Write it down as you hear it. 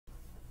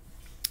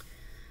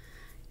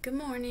Good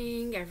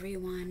morning,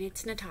 everyone.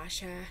 It's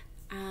Natasha.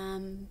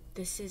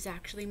 This is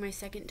actually my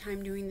second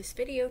time doing this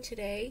video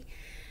today.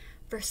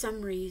 For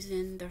some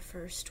reason, the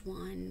first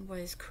one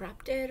was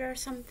corrupted or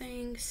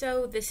something,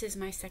 so this is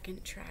my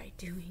second try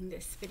doing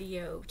this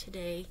video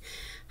today.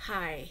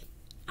 Hi,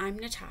 I'm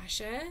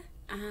Natasha.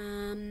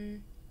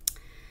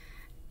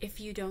 If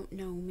you don't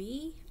know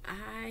me,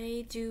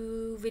 I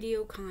do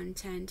video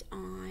content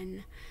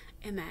on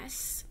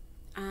MS.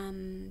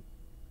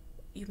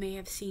 You may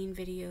have seen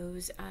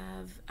videos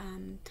of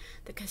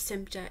the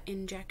Kesimpta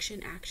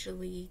injection,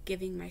 actually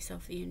giving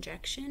myself the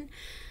injection.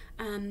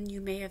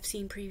 You may have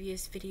seen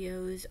previous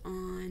videos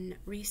on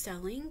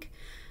reselling,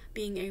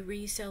 being a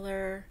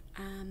reseller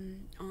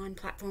on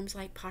platforms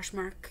like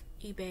Poshmark,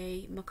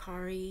 eBay,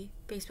 Mercari,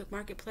 Facebook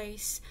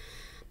Marketplace,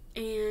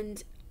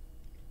 and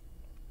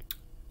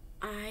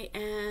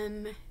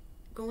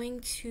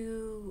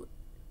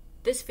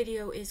this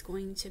video is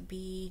going to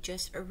be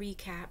just a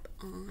recap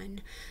on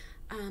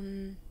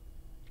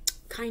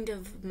kind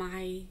of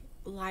my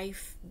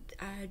life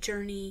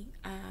journey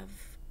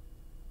of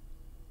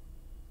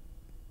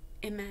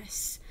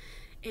MS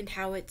and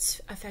how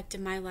it's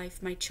affected my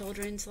life, my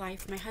children's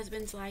life, my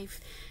husband's life,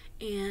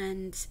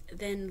 and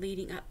then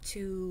leading up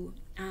to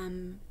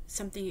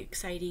something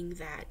exciting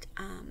that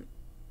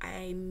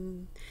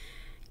I'm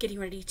getting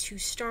ready to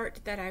start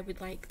that I would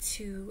like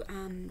to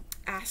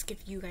ask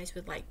if you guys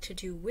would like to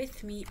do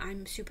with me.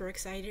 I'm super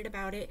excited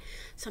about it,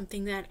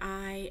 something that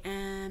I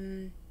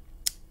am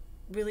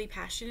really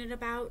passionate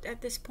about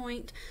at this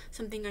point,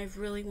 something I've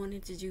really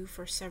wanted to do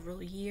for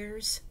several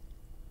years.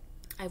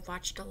 I've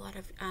watched a lot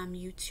of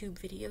YouTube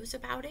videos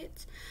about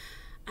it,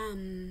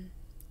 and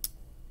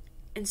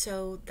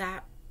so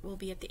that will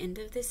be at the end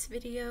of this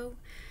video.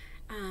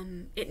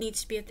 It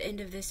needs to be at the end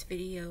of this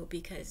video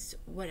because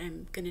what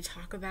I'm going to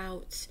talk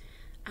about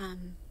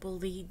will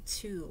lead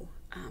to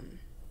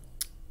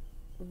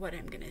what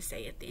I'm going to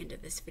say at the end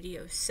of this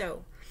video.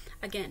 So,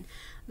 again,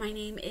 my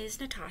name is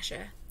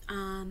Natasha.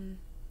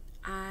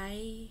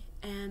 I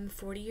am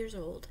 40 years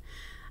old.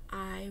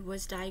 I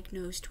was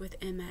diagnosed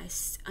with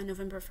MS on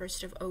November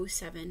 1st of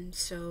 2007,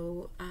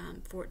 so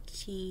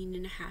 14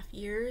 and a half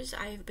years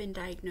I've been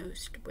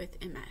diagnosed with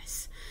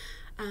MS.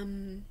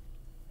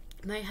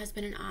 My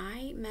husband and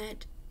I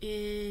met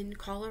in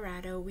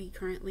Colorado. We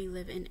currently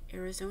live in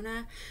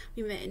Arizona.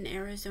 We met in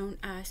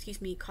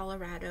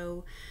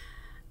Colorado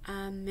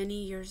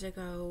many years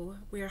ago.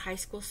 We are high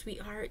school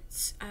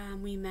sweethearts.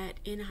 We met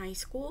in high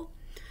school.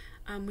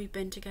 We've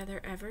been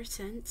together ever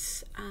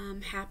since,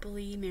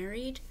 happily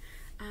married.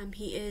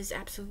 He is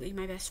absolutely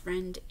my best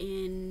friend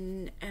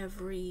in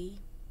every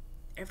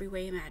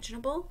way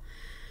imaginable.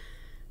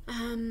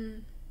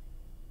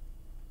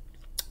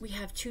 We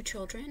have 2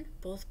 children,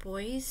 both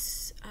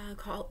boys.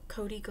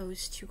 Cody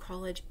goes to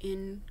college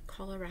in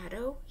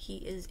Colorado. He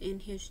is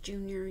in his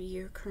junior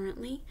year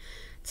currently.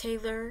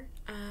 Taylor,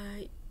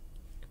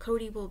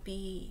 Cody will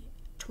be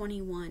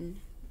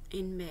 21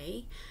 in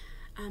May.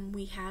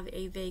 We have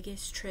a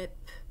Vegas trip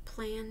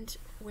planned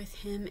with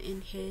him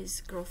and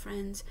his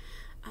girlfriends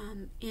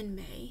in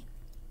May.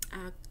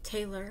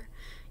 Taylor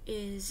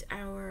is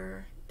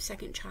our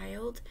second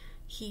child.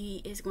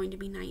 He is going to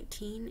be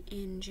 19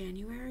 in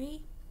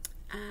January.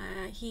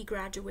 He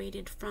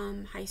graduated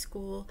from high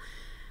school,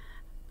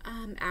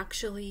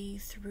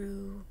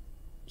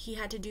 he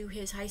had to do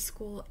his high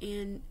school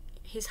and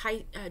his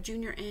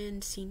junior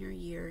and senior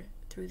year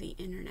through the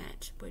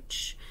internet,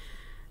 which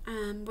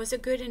was a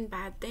good and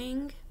bad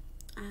thing.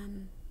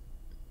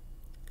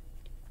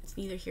 It's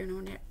neither here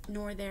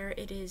nor there.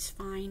 It is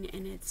fine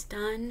and it's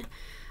done.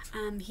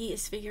 He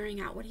is figuring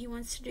out what he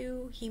wants to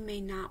do. He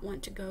may not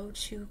want to go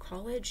to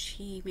college.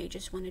 He may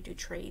just want to do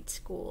trade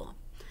school.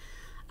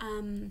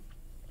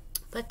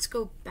 Let's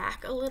go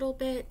back a little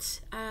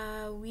bit.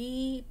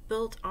 We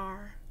built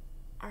our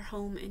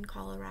home in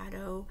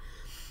Colorado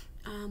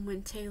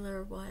when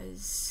Taylor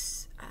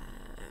was,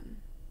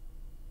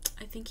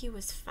 I think he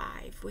was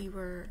 5.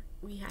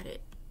 We had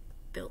it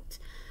built.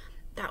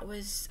 That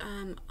was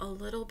a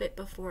little bit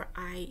before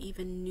I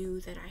even knew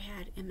that I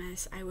had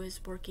MS. I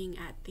was working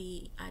at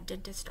the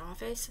dentist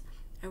office.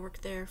 I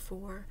worked there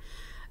for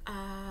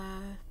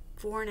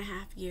 4.5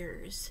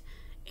 years.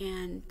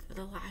 And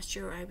the last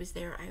year I was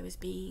there, I was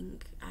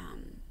being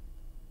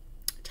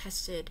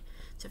tested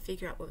to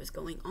figure out what was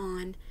going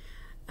on.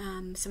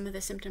 Some of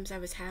the symptoms I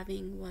was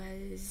having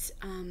was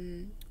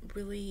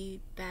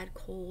really bad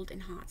cold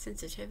and hot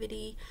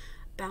sensitivity,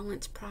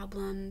 balance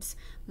problems.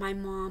 My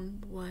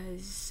mom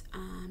was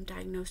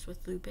diagnosed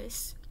with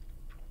lupus,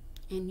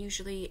 and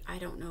usually, I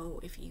don't know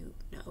if you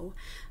know,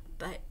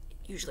 but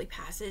usually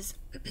passes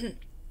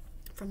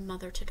from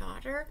mother to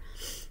daughter.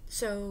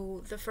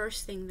 So the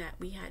first thing that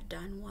we had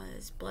done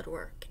was blood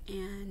work,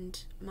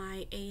 and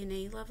my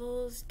ANA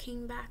levels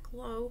came back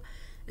low,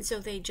 and so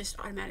they just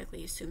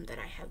automatically assumed that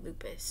I had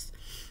lupus.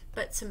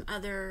 But some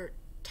other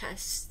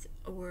tests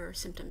or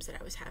symptoms that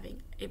I was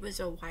having, it was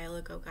a while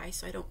ago, guys,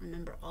 so I don't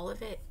remember all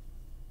of it.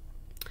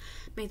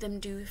 Made them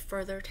do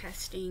further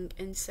testing,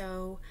 and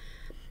so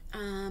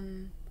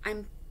I'm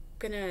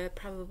gonna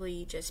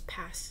probably just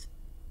pass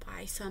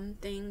by some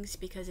things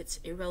because it's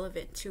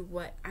irrelevant to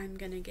what I'm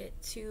gonna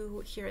get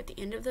to here at the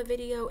end of the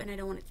video, and I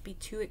don't want it to be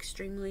too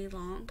extremely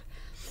long.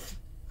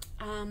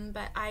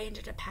 But I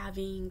ended up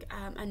having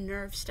a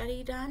nerve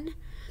study done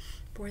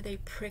where they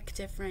prick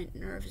different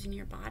nerves in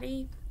your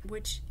body,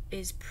 which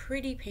is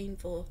pretty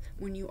painful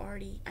when you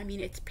already, I mean,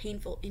 it's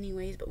painful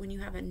anyways, but when you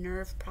have a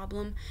nerve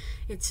problem,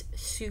 it's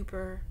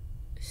super,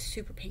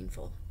 super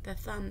painful. The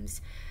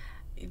thumbs,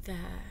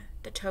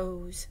 the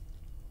toes.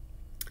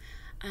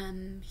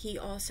 He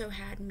also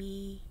had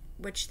me,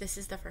 which this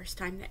is the first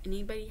time that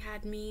anybody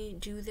had me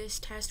do this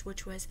test,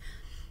 which was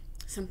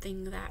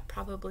something that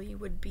probably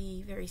would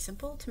be very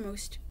simple to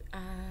most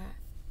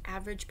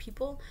average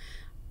people,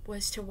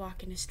 was to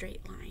walk in a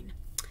straight line.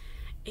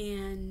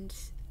 And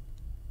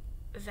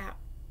that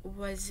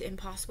was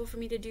impossible for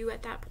me to do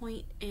at that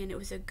point, and it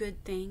was a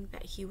good thing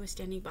that he was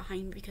standing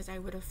behind me because I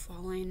would have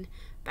fallen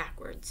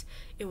backwards.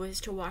 It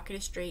was to walk in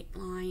a straight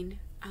line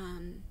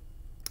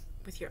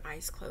with your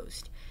eyes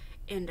closed,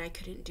 and I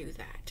couldn't do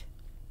that.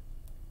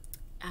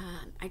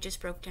 I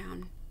just broke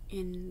down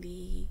in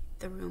the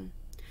room.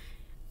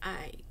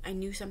 I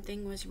knew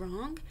something was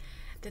wrong,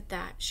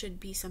 that should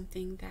be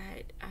something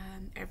that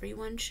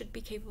everyone should be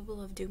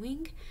capable of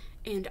doing,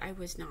 and I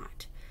was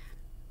not.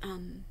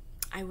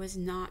 I was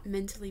not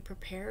mentally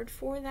prepared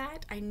for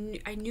that. I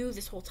knew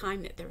this whole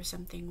time that there was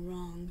something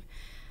wrong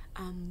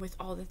with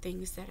all the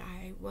things that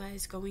I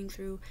was going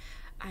through.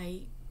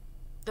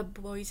 The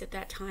boys at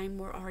that time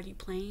were already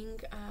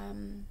playing.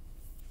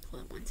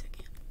 Hold on one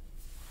second.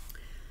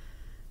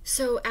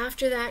 So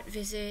after that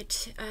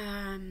visit,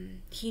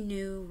 he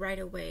knew right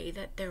away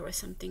that there was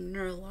something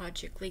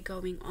neurologically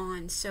going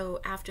on. So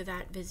after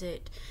that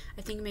visit,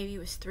 I think maybe it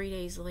was 3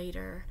 days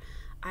later,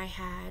 I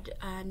had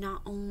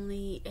not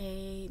only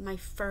my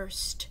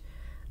first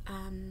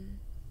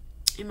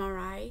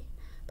MRI,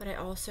 but I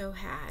also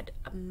had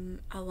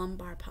a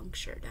lumbar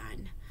puncture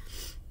done.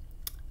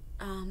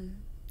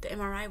 The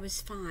MRI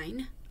was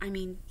fine. I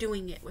mean,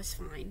 doing it was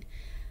fine,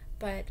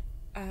 but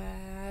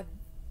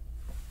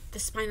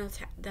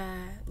the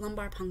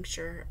lumbar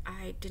puncture,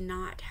 I did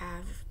not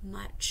have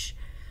much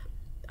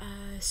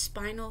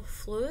spinal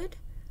fluid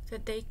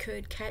that they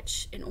could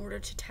catch in order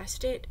to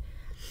test it.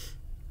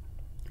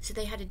 So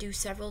they had to do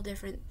several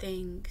different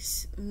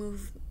things,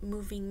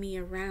 moving me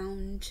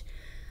around.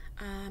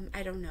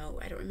 I don't know.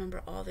 I don't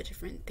remember all the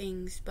different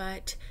things,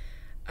 but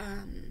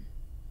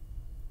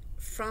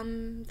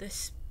from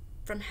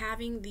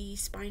having the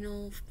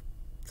spinal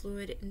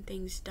fluid and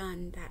things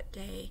done that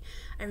day,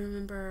 I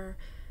remember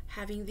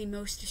having the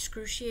most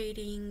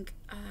excruciating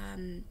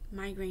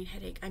migraine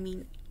headache. I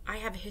mean, I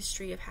have a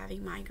history of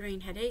having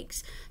migraine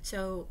headaches,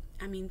 so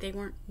I mean, they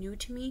weren't new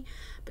to me,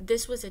 but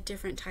this was a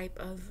different type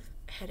of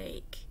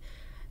headache.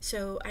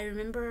 So I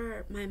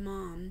remember my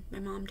mom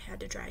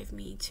had to drive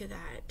me to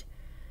that,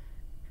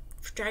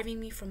 driving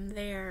me from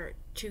there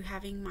to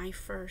having my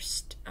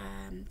first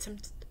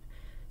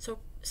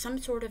some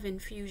sort of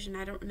infusion.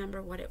 I don't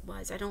remember what it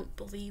was. I don't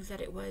believe that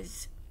it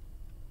was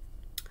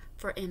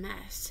for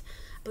MS.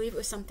 I believe it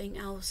was something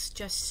else,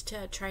 just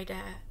to try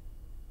to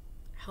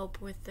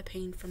help with the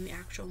pain from the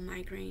actual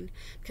migraine,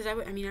 because I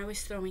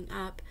was throwing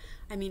up.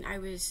 I mean, I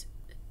was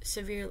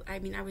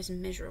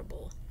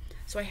miserable.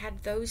 So I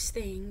had those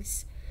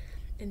things,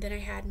 and then I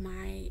had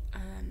my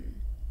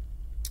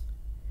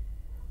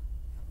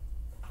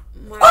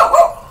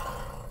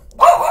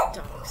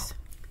dogs.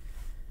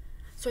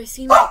 So I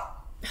see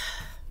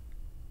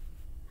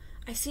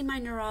my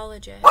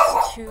neurologist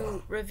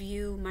to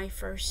review my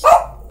first.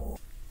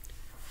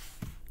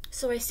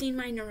 So I seen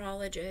my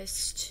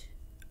neurologist,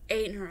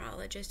 a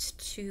neurologist,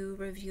 to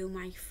review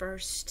my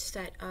first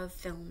set of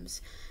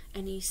films,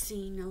 and he's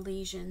seen the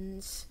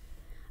lesions.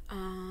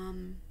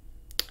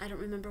 I don't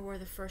remember where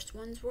the first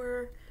ones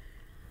were,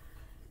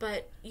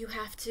 but you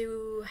have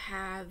to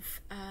have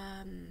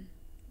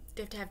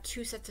they have to have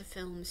 2 sets of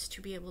films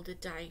to be able to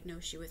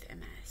diagnose you with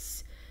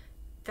MS.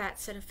 That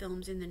set of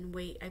films, and then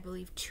wait, I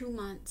believe, 2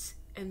 months,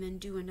 and then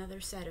do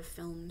another set of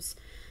films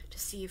to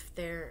see if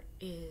there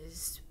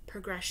is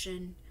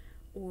progression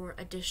or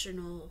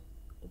additional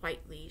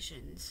white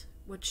lesions,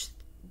 which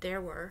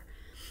there were.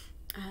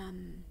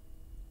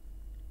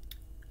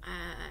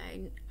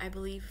 I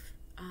believe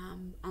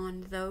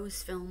on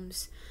those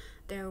films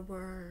there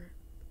were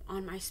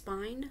on my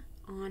spine,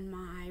 on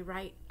my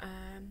right,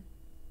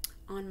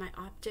 on my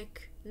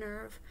optic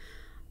nerve,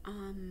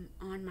 on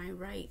my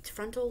right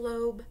frontal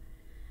lobe.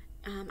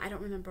 I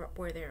don't remember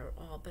where they were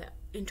all, but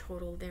in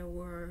total there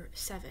were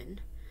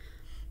 7.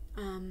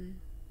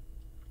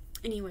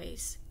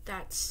 Anyways,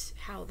 that's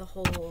how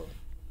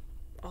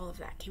all of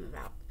that came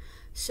about.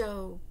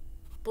 So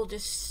we'll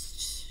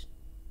just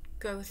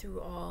go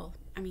through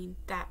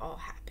that all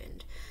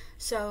happened.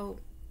 So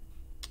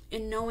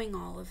in knowing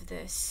all of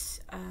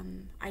this,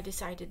 I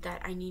decided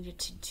that I needed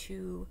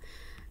to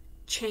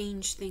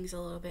change things a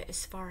little bit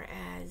as far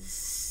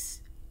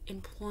as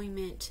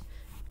employment,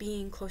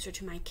 being closer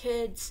to my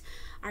kids.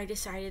 I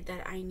decided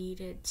that I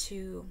needed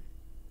to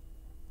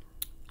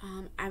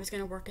I was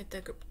going to work at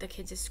the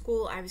kids'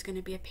 school. I was going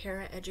to be a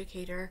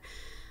para-educator,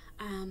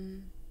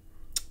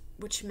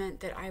 which meant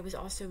that I was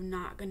also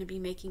not going to be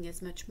making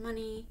as much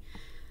money,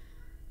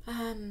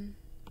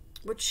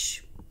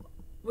 which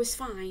was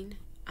fine.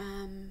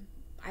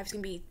 I was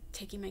going to be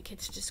taking my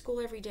kids to school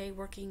every day,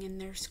 working in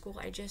their school.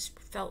 I just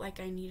felt like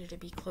I needed to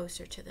be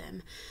closer to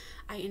them.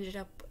 I ended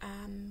up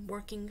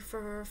working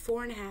for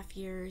 4.5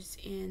 years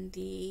in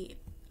the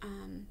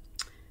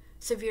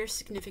severe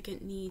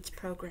significant needs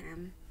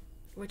program,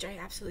 which I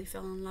absolutely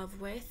fell in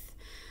love with.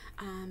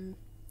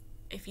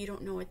 If you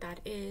don't know what that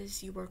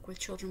is, you work with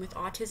children with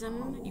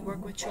autism, you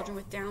work with children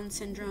with Down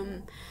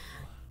syndrome,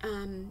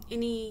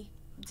 any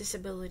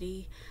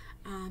disability.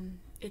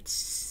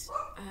 It's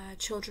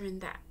children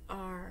that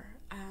are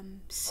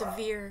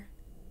severe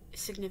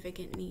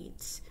significant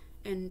needs,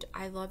 and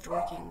I loved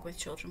working with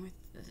children with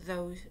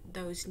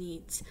those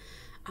needs.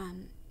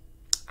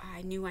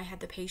 I knew I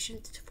had the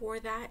patience for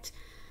that.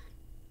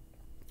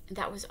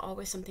 That was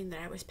always something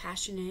that I was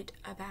passionate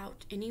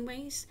about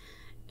anyways,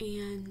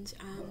 and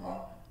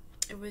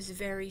it was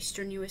very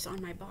strenuous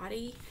on my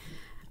body,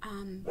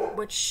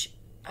 which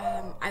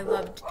I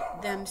loved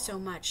them so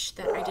much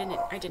that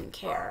I didn't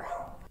care.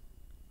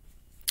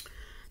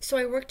 So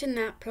I worked in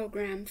that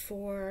program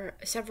for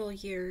several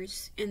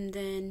years, and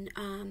then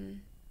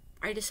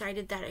I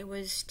decided that it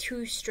was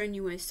too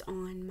strenuous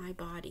on my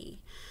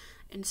body,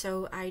 and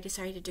so I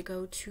decided to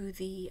go to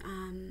the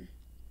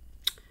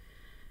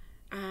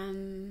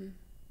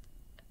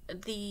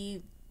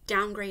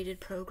downgraded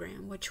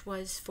program, which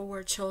was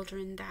for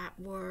children that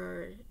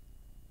were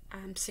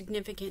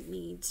significant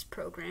needs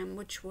program,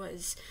 which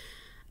was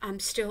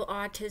still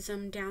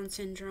autism, Down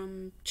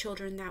syndrome,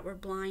 children that were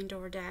blind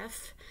or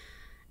deaf.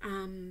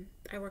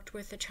 I worked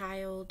with a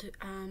child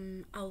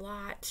a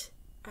lot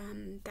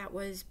that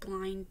was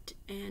blind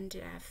and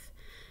deaf,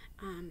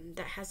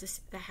 that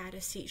had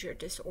a seizure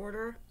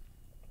disorder.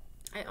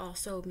 I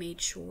also made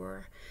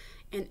sure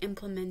and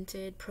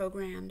implemented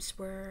programs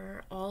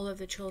where all of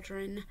the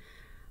children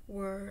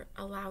were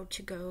allowed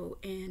to go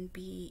and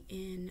be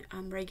in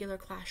regular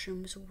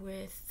classrooms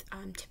with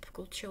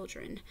typical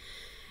children.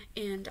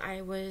 And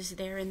I was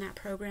there in that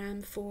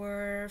program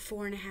for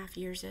 4.5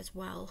 years as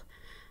well,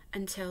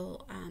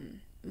 until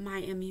my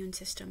immune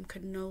system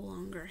could no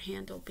longer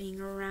handle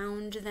being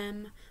around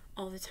them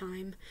all the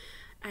time.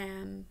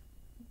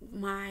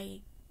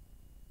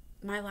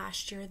 My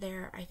last year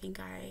there, I think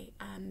I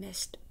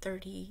missed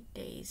 30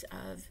 days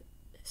of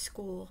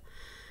school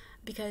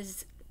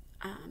because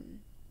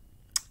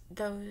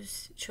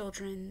those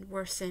children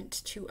were sent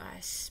to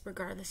us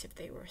regardless if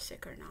they were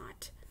sick or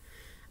not,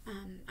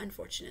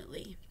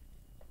 unfortunately.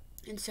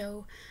 And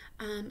so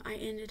I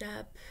ended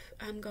up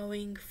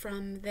going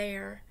from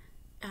there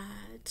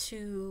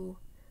to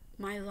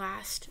my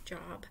last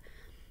job,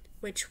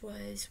 which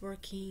was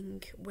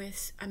working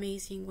with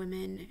amazing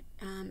women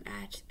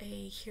at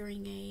a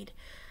hearing aid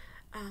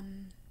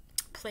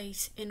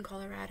place in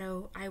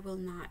Colorado. I will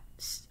not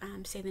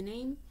say the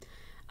name.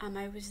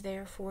 I was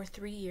there for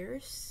 3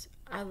 years.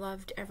 I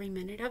loved every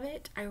minute of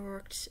it. I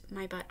worked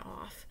my butt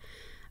off.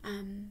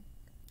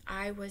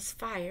 I was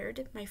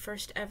fired, my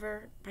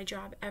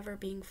job ever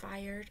being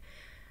fired.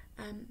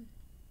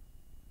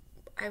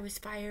 I was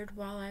fired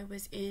while I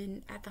was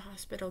at the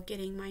hospital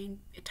getting my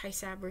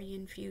Tysabri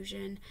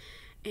infusion,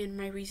 and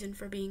my reason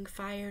for being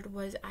fired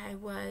was I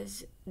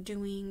was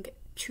doing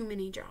too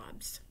many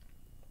jobs,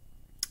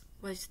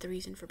 was the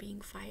reason for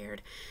being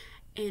fired,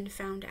 and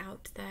found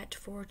out that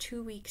for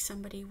 2 weeks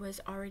somebody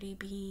was already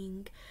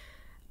being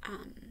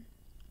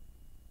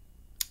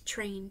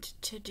trained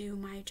to do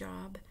my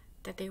job,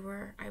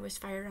 I was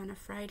fired on a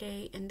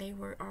Friday, and they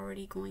were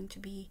already going to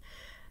be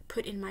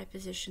put in my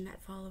position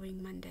that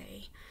following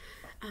Monday.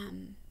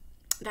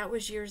 That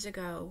was years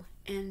ago,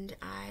 and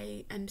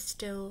I am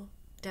still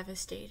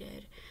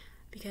devastated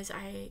because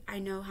I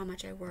know how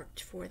much I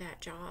worked for that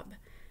job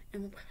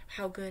and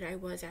how good I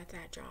was at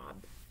that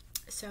job.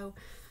 So,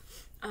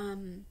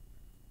 and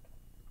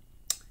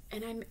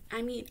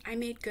I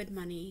made good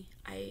money.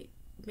 I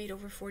made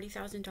over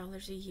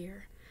 $40,000 a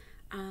year.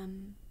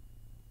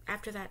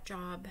 After that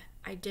job,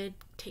 I did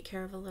take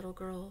care of a little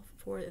girl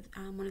for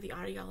one of the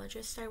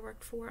audiologists I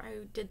worked for.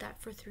 I did that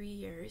for 3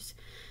 years.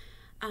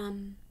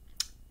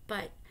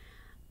 But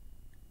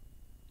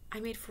I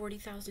made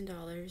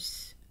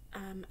 $40,000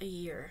 a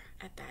year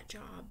at that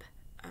job,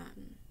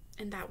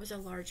 and that was a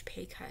large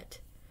pay cut.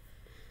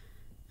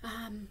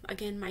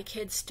 Again, my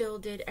kids still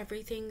did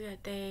everything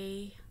that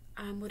they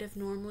would have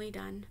normally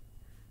done.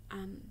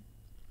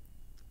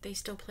 They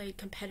still played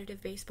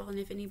competitive baseball, and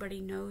if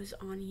anybody knows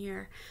on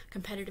here,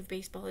 competitive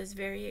baseball is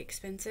very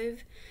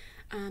expensive.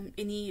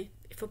 Any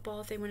football,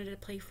 if they wanted to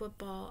play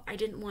football, I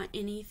didn't want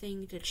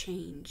anything to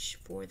change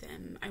for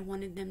them. I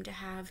wanted them to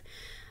have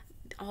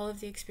all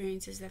of the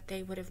experiences that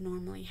they would have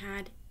normally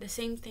had. The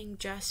same thing,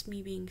 just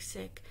me being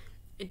sick,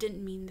 it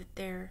didn't mean that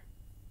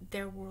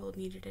their world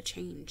needed a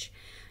change.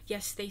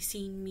 Yes, they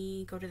seen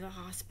me go to the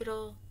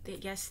hospital.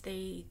 Yes,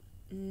 they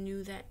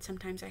knew that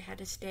sometimes I had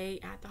to stay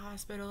at the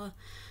hospital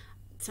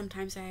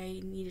Sometimes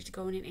I needed to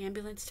go in an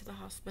ambulance to the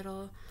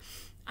hospital.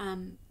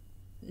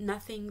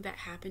 Nothing that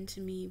happened to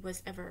me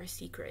was ever a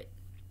secret.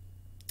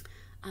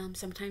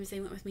 Sometimes they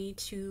went with me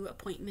to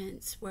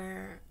appointments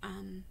where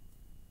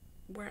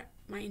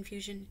my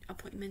infusion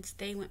appointments,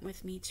 they went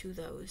with me to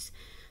those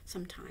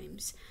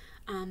sometimes.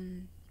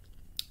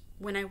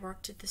 When I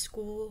worked at the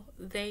school,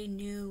 they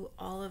knew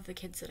all of the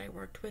kids that I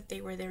worked with.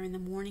 They were there in the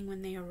morning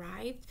when they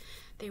arrived.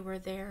 They were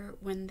there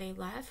when they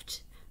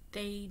left.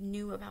 They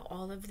knew about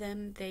all of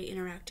them. They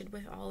interacted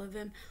with all of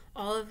them.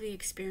 All of the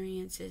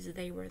experiences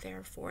they were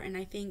there for. And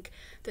I think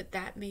that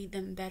that made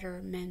them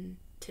better men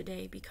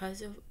today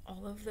because of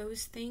all of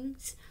those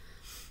things.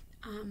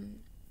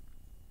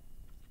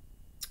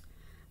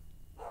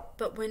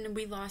 But when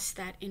we lost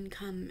that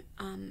income,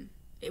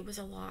 it was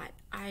a lot.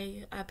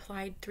 I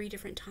applied 3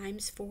 different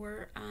times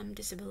for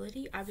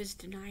disability. I was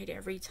denied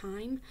every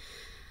time.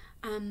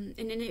 And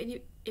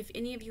if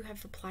any of you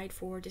have applied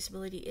for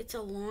disability, it's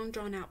a long,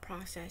 drawn-out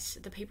process.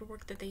 The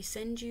paperwork that they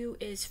send you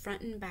is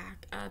front and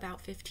back,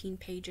 about 15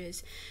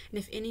 pages. And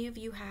if any of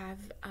you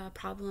have a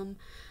problem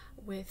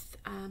with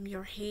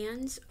your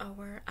hands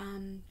or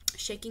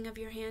shaking of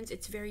your hands,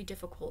 it's very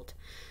difficult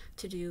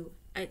to do.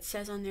 It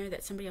says on there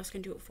that somebody else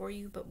can do it for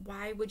you, but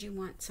why would you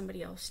want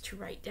somebody else to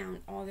write down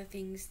all the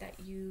things that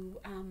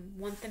you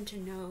want them to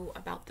know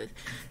about the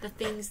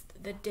things,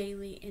 the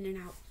daily in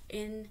and out,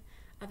 in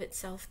of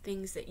itself,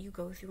 things that you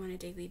go through on a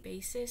daily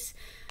basis?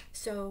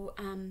 So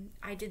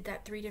I did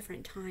that 3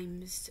 different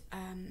times,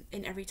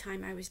 and every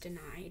time I was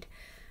denied.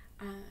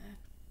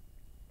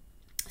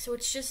 So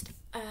it's just,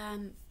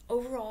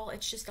 overall,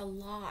 it's just a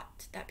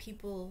lot that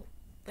people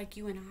like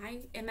you and I,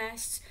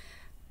 MS,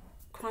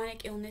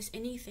 chronic illness,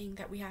 anything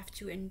that we have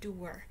to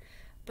endure,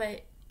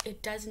 but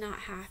it does not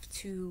have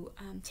to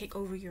take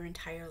over your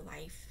entire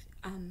life.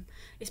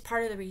 Is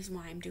part of the reason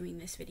why I'm doing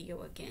this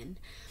video again.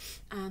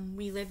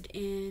 We lived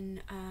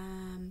in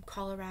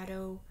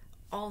Colorado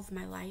all of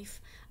my life.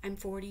 I'm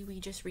 40. We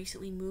just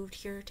recently moved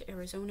here to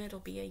Arizona. It'll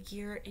be a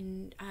year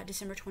in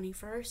December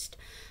 21st.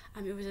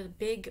 It was a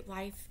big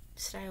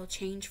lifestyle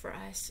change for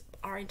us.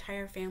 Our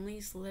entire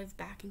families live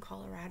back in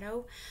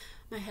Colorado.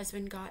 My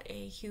husband got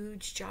a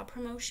huge job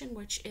promotion,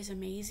 which is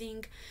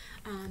amazing.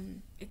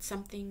 It's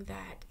something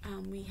that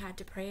we had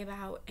to pray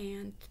about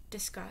and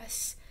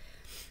discuss.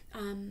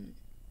 I'm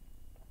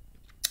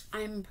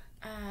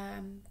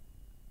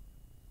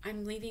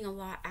leaving a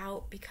lot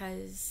out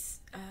because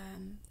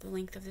the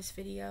length of this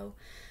video,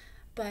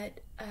 but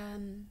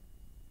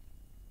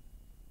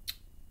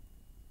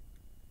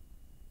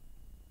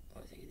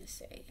what was I going to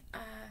say?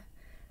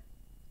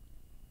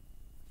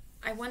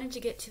 I wanted to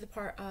get to the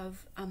part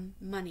of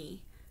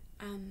money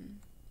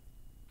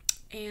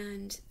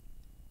and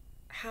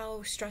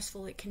how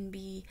stressful it can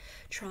be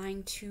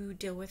trying to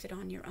deal with it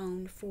on your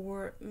own.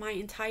 For my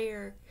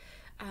entire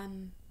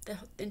the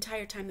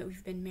entire time that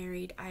we've been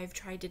married, I've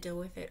tried to deal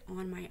with it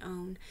on my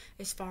own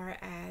as far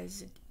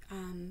as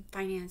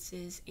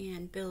finances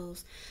and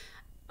bills.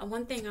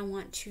 One thing I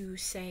want to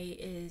say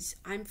is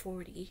I'm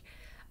 40.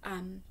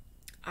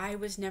 I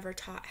was never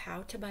taught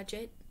how to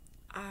budget.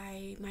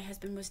 My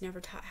husband was never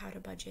taught how to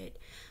budget.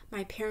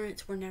 My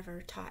parents were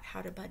never taught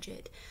how to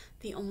budget.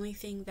 The only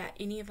thing that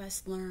any of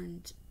us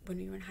learned when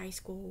we were in high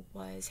school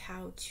was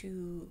how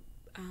to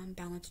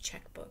balance a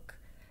checkbook.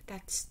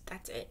 That's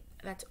it.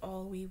 That's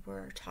all we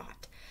were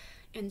taught.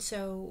 And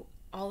so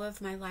all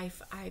of my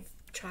life I've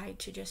tried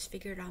to just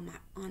figure it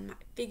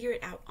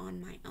out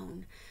on my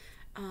own.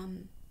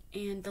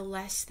 And the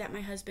less that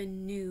my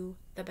husband knew,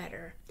 the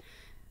better,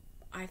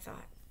 I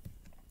thought.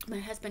 My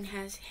husband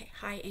has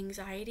high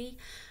anxiety,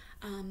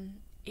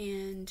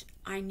 and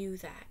I knew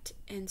that.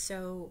 And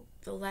so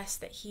the less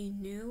that he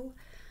knew,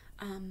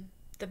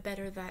 the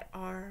better that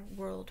our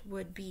world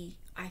would be,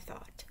 I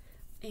thought.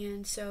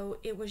 And so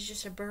it was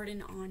just a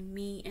burden on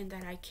me and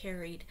that I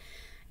carried.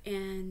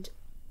 And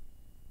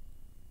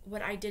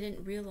what I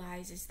didn't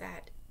realize is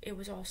that it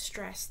was all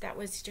stress that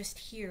was just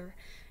here.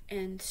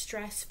 And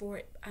stress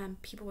for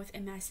people with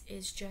MS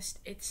is just,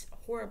 it's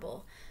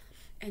horrible.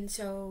 And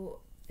so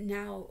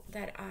now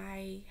that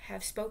I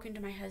have spoken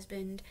to my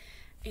husband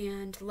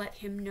and let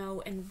him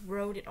know and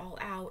wrote it all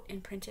out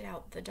and printed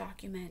out the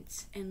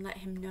documents and let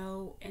him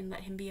know and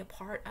let him be a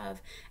part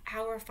of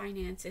our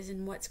finances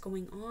and what's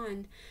going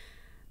on,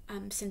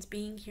 since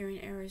being here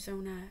in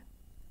Arizona,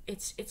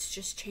 it's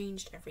just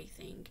changed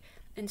everything.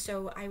 And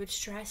so I would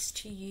stress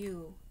to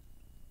you,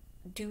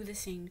 do the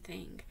same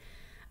thing.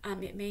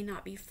 It may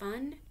not be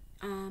fun,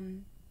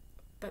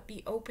 but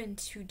be open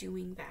to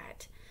doing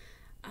that.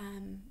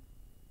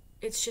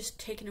 It's just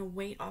taken a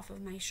weight off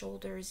of my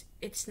shoulders.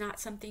 It's not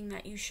something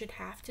that you should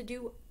have to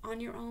do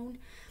on your own.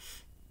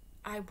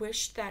 I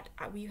wish that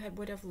we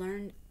would have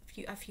learned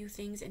a few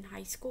things in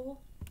high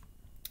school,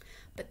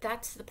 but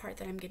that's the part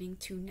that I'm getting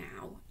to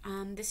now.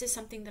 This is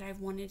something that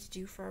I've wanted to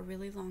do for a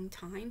really long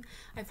time.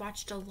 I've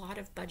watched a lot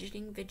of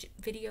budgeting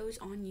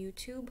videos on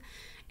YouTube,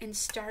 and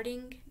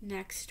starting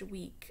next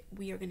week,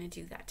 we are going to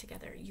do that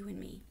together, you and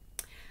me.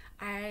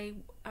 I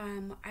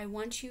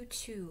want you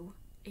to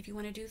if you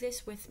want to do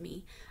this with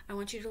me, I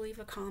want you to leave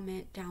a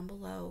comment down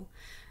below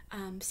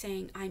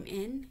saying I'm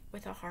in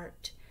with a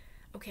heart.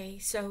 Okay,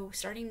 so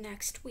starting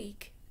next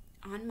week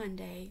on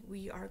Monday,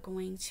 we are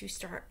going to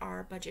start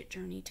our budget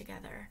journey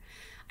together.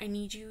 I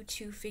need you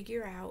to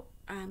figure out,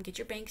 get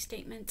your bank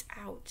statements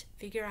out,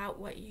 figure out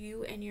what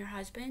you and your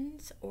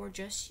husband's, or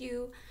just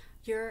you,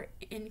 your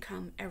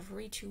income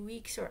every 2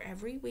 weeks or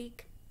every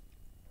week.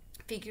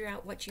 Figure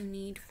out what you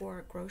need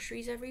for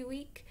groceries every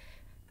week,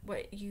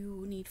 what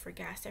you need for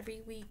gas every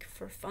week,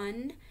 for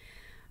fun,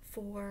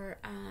 for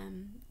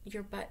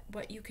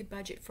what you could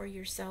budget for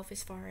yourself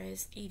as far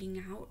as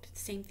eating out.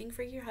 Same thing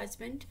for your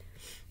husband.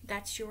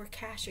 That's your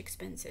cash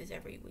expenses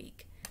every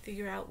week.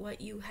 Figure out what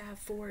you have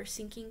for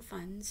sinking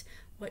funds,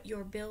 what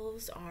your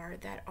bills are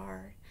that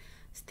are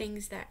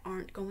things that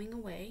aren't going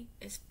away,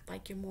 is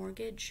like your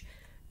mortgage,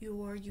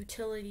 your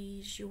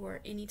utilities, your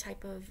any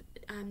type of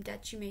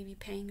debt you may be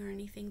paying or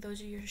anything.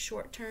 Those are your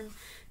short-term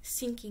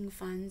sinking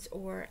funds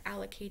or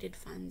allocated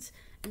funds.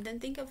 And then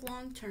think of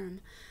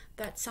long-term.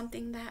 That's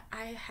something that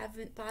I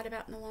haven't thought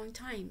about in a long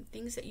time.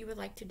 Things that you would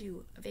like to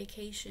do, a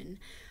vacation,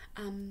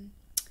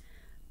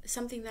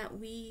 something that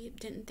we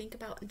didn't think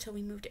about until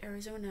we moved to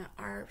Arizona.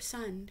 Our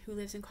son, who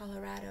lives in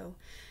Colorado,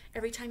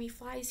 every time he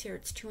flies here,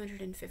 it's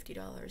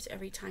 $250.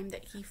 Every time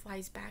that he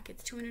flies back,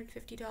 it's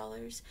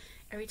 $250.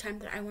 Every time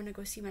that I want to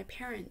go see my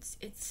parents,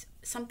 it's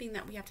something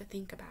that we have to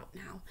think about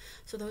now.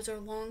 So those are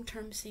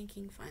long-term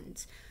sinking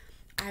funds.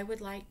 I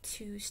would like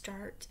to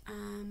start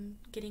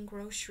getting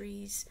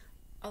groceries,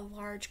 a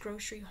large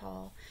grocery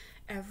haul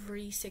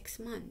every 6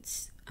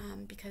 months,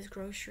 because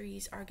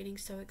groceries are getting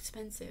so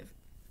expensive.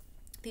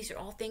 These are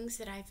all things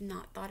that I've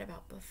not thought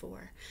about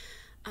before.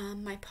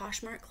 My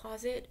Poshmark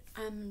closet,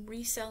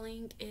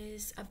 reselling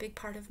is a big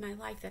part of my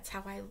life. That's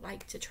how I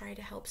like to try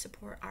to help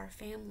support our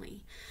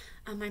family.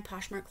 My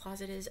Poshmark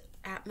closet is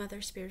at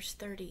Mother Spears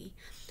 30.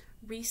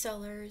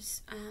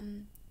 Resellers,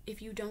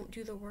 if you don't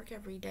do the work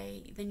every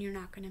day, then you're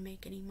not going to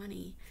make any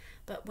money.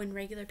 But when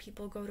regular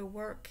people go to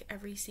work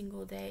every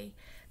single day,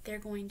 they're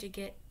going to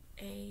get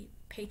a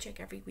paycheck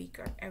every week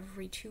or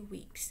every 2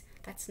 weeks.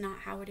 That's not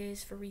how it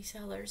is for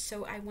resellers.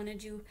 So I want to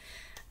do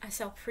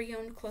sell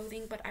pre-owned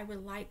clothing, but I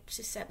would like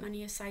to set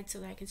money aside so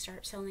that I can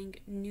start selling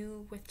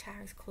new with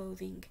tags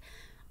clothing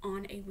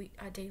on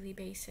a daily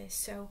basis.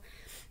 So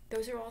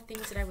those are all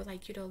things that I would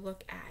like you to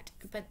look at.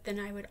 But then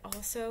I would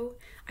also,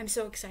 I'm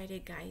so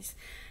excited, guys.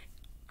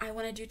 I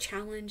want to do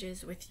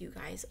challenges with you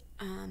guys.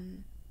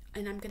 And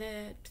I'm going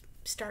to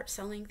start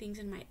selling things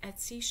in my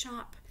Etsy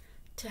shop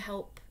to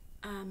help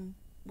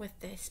with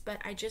this. But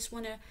I just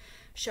want to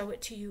show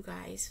it to you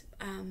guys,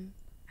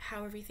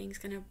 how everything's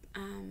going to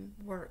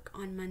work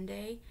on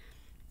Monday.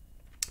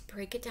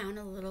 Break it down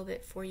a little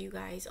bit for you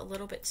guys, a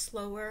little bit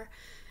slower,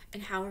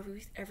 and how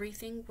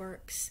everything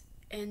works.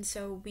 And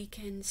so we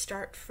can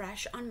start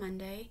fresh on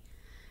Monday,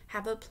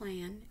 have a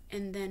plan,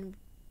 and then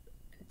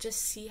just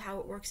see how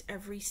it works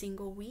every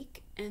single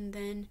week. And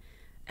then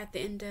at the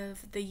end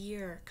of the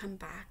year, come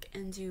back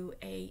and do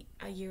a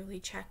yearly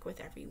check with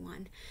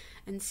everyone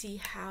and see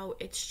how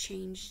it's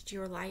changed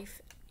your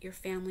life, your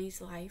family's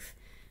life,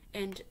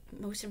 and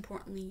most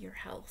importantly, your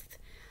health.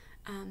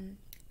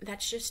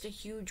 That's just a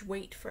huge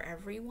weight for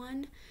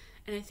everyone.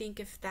 And I think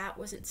if that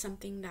wasn't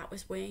something that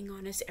was weighing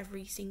on us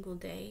every single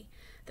day,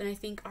 then I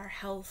think our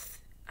health,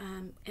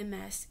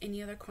 MS,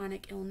 any other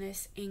chronic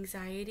illness,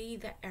 anxiety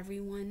that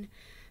everyone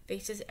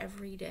faces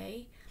every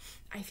day,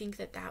 I think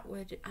that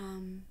would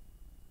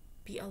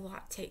be a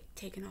lot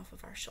taken off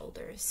of our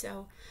shoulders.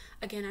 So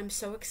again, I'm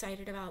so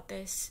excited about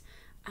this.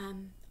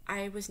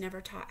 I was never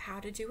taught how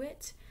to do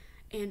it,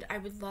 and I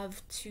would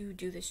love to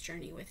do this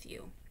journey with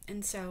you.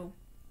 And so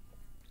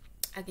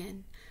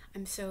again,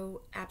 I'm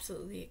so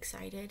absolutely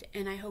excited,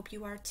 and I hope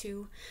you are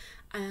too.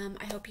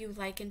 I hope you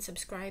like and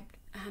subscribe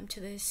to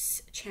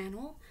this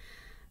channel.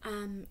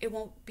 It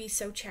won't be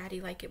so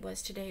chatty like it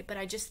was today, but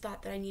I just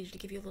thought that I needed to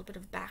give you a little bit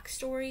of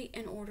backstory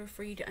in order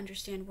for you to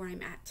understand where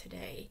I'm at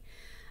today.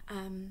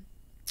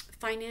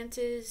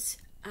 Finances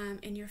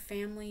in your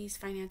family's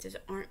finances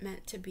aren't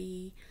meant to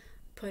be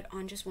put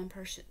on just one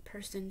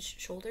person's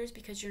shoulders,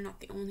 because you're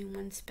not the only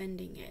one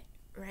spending it,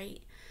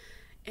 right?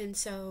 And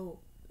so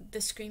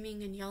the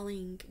screaming and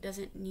yelling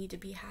doesn't need to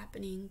be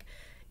happening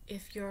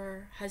if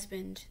your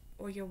husband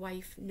or your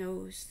wife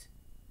knows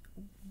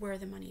where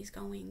the money's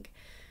going.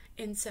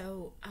 And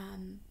so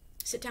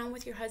sit down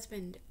with your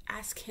husband,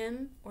 ask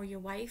him or your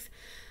wife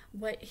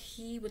what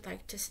he would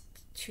like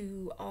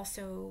to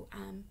also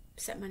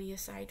set money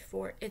aside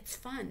for. It's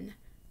fun.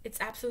 It's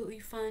absolutely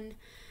fun,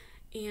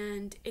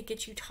 and it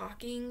gets you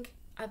talking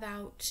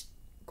about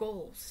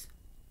goals,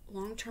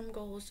 long-term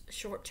goals,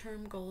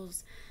 short-term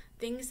goals,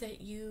 things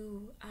that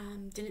you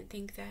didn't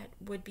think that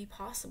would be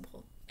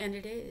possible, and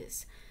it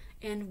is,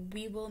 and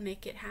we will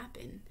make it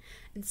happen.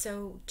 And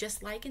so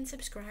just like and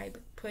subscribe,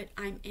 put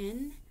I'm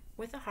in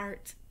with a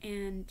heart,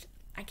 and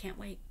I can't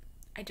wait.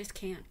 I just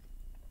can't.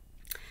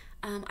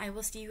 I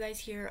will see you guys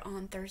here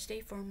on Thursday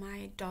for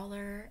my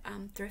dollar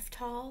thrift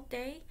haul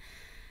day.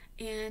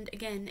 And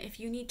again, if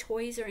you need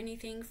toys or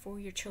anything for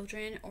your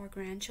children or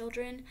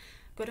grandchildren,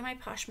 go to my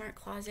Poshmark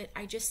closet.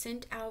 I just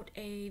sent out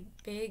a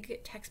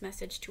big text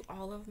message to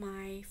all of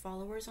my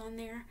followers on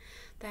there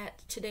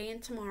that today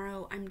and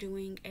tomorrow I'm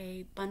doing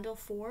a bundle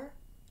 4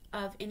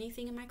 of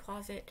anything in my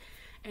closet,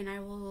 and I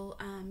will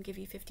give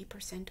you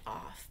 50%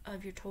 off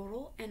of your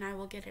total, and I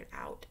will get it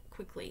out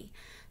quickly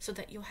so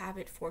that you'll have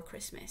it for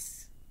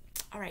Christmas.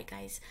 Alright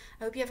guys,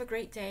 I hope you have a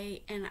great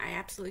day, and I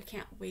absolutely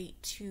can't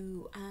wait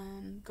to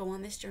go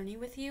on this journey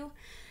with you.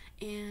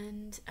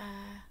 And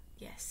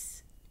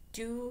yes,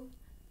 do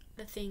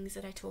the things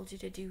that I told you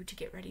to do to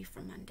get ready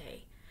for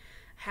Monday.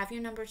 Have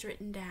your numbers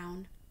written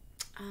down.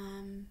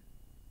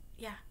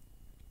 Yeah,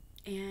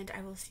 and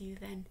I will see you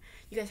then.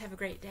 You guys have a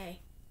great day.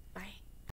 Bye.